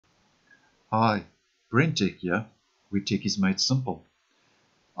Hi, BrenTech here, where tech is made simple.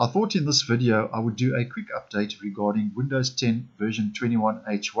 I thought in this video I would do a quick update regarding Windows 10 version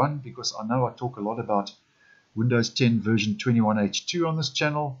 21H1 because I know I talk a lot about Windows 10 version 21H2 on this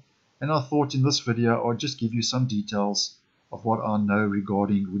channel, and I thought in this video I'll just give you some details of what I know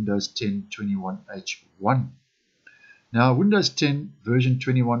regarding Windows 10 21H1. Now, Windows 10 version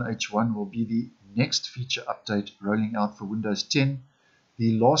 21H1 will be the next feature update rolling out for Windows 10.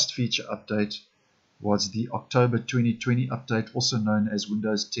 The last feature update was the October 2020 update, also known as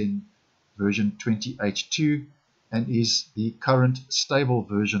Windows 10 version 20H2, and is the current stable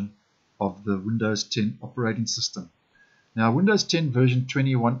version of the Windows 10 operating system. Now, Windows 10 version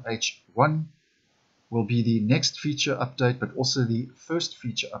 21H1 will be the next feature update, but also the first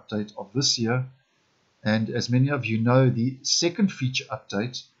feature update of this year. And as many of you know, the second feature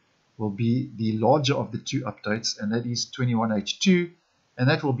update will be the larger of the two updates, and that is 21H2. And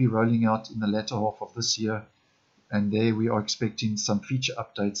that will be rolling out in the latter half of this year. And there we are expecting some feature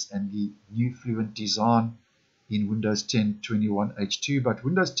updates and the new fluent design in Windows 10 21H2. But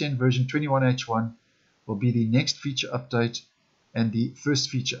Windows 10 version 21H1 will be the next feature update and the first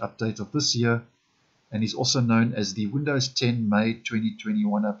feature update of this year, and is also known as the Windows 10 May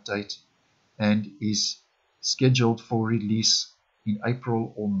 2021 update, and is scheduled for release in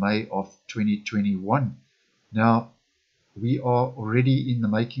April or May of 2021. Now, we are already in the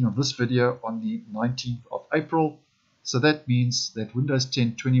making of this video on the 19th of April, so that means that Windows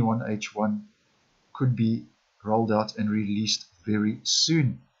 10 21H1 could be rolled out and released very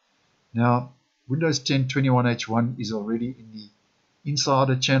soon. Now, Windows 10 21H1 is already in the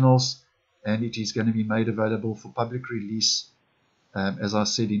insider channels, and it is going to be made available for public release, as I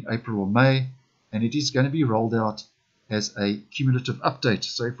said, in April or May, and it is going to be rolled out as a cumulative update.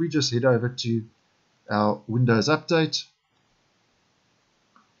 So if we just head over to our Windows Update,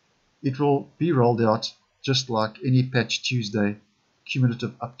 it will be rolled out just like any Patch Tuesday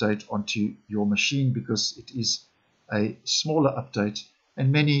cumulative update onto your machine, because it is a smaller update,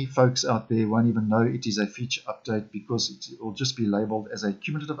 and many folks out there won't even know it is a feature update because it will just be labeled as a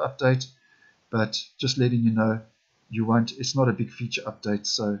cumulative update. But just letting you know, it's not a big feature update,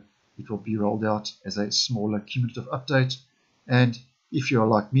 so it will be rolled out as a smaller cumulative update. And if you are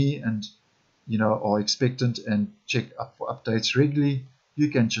like me and are expectant and check up for updates regularly, you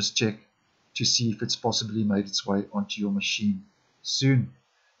can just check to see if it's possibly made its way onto your machine soon.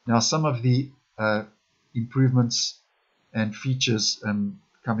 Now, some of the improvements and features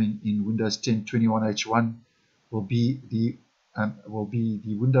coming in Windows 10 21H1 will be the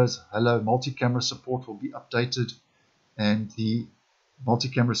Windows Hello multi-camera support will be updated, and the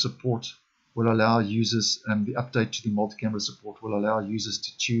multi-camera support will allow users, the update to the multi-camera support will allow users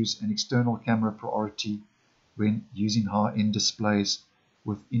to choose an external camera priority when using high-end displays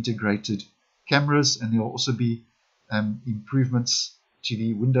with integrated cameras. And there will also be improvements to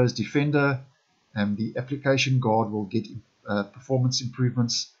the Windows Defender, and the application guard will get performance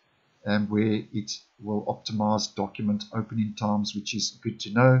improvements, where it will optimize document opening times, which is good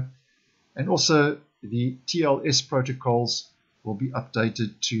to know. And also the TLS protocols will be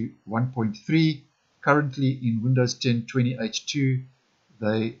updated to 1.3. Currently in Windows 10 20H2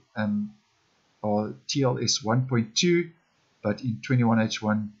 they are TLS 1.2, but in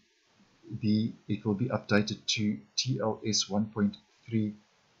 21H1 it will be updated to TLS 1.3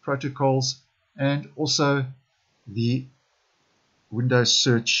 protocols. And also the Windows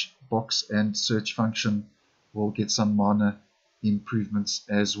search box and search function will get some minor improvements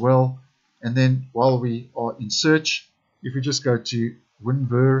as well. And then while we are in search, if we just go to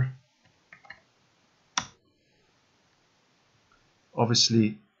WinVer,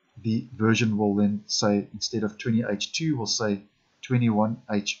 obviously the version will then say, instead of 20H2, will say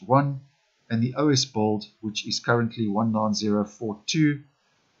 21H1, and the OS build, which is currently 19042,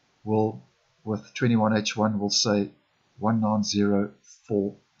 will, with 21H1, will say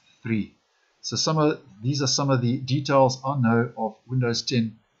 19043. So these are some of the details I know of Windows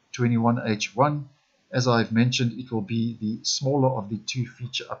 10 21H1. As I've mentioned, it will be the smaller of the two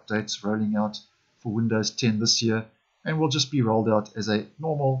feature updates rolling out for Windows 10 this year, and will just be rolled out as a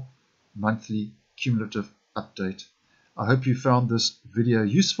normal monthly cumulative update. I hope you found this video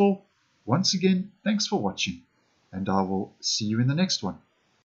useful. Once again, thanks for watching, and I will see you in the next one.